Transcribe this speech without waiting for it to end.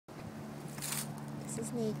This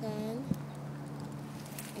is Nathan,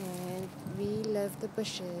 and we love the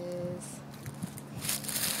bushes.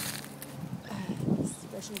 These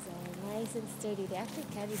bushes are nice and sturdy. They actually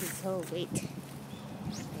carry his whole weight.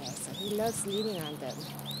 Yeah, so he loves leaning on them.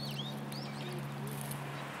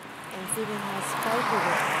 And feeling how spiky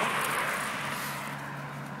they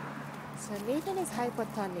are. So Nathan is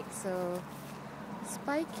hypotonic, so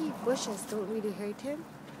spiky bushes don't really hurt him.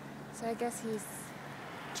 So I guess he's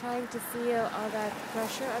trying to feel all that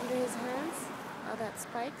pressure under his hands, all that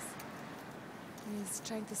spikes. And he's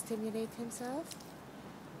trying to stimulate himself.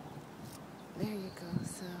 There you go.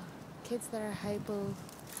 So kids that are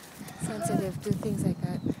hyposensitive do things like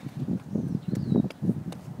that.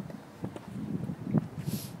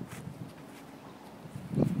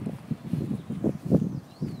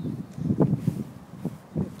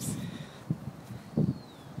 Oops.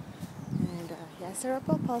 And he has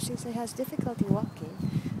cerebral palsy, so he has difficulty walking.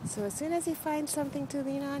 So as soon as he finds something to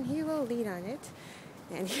lean on, he will lean on it.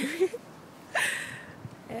 And here,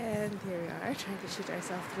 and here we are, trying to shoot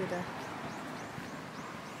ourselves through the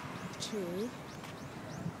tree.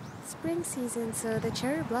 Spring season, so the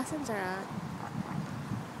cherry blossoms are out.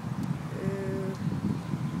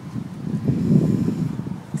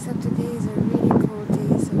 Except today is a really cold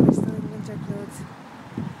day, so we're still in winter clothes.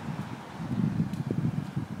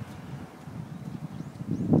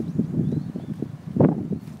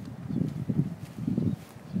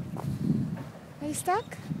 Are you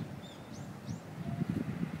stuck?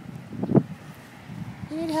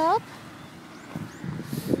 You need help?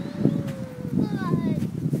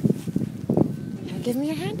 Give me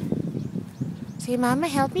your hand. Say, Mama,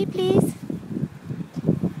 help me, please.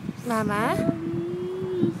 Mama.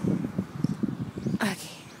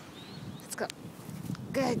 Okay. Let's go.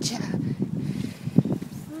 Good job.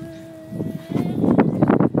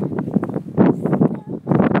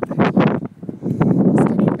 He's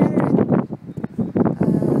getting better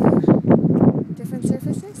at different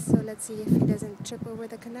surfaces. So let's see if he doesn't trip over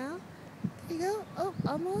the canal. There you go. Oh,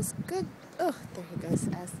 almost. Good. Oh, there he goes.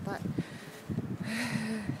 As thought.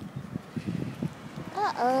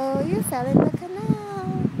 Uh-oh, you fell in the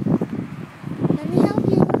canal. Let me help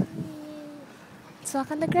you. Let's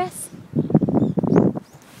walk on the grass.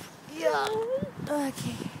 Yeah.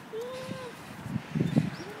 Okay.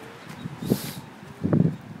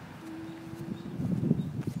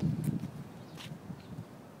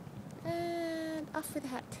 And off with the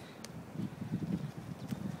hat.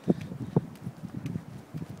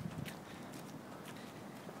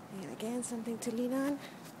 And again, something to lean on.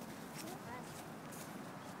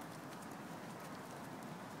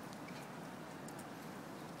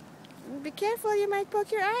 Be careful, you might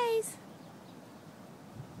poke your eyes.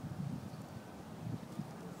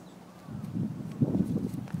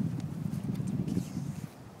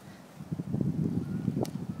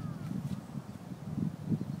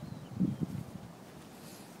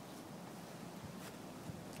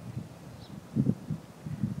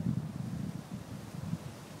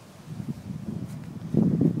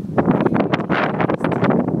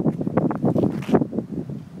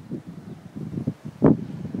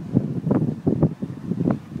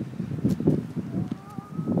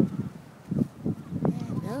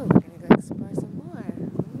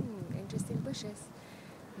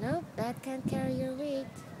 Nope, that can't carry your weight.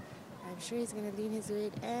 I'm sure he's gonna lean his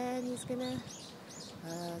weight, and he's gonna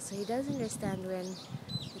so he does understand when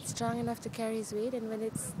it's strong enough to carry his weight and when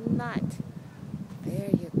it's not. There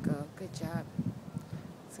you go, good job.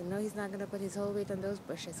 So no, he's not gonna put his whole weight on those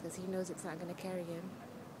bushes because he knows it's not gonna carry him.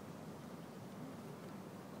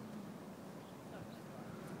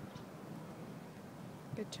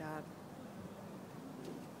 Good job.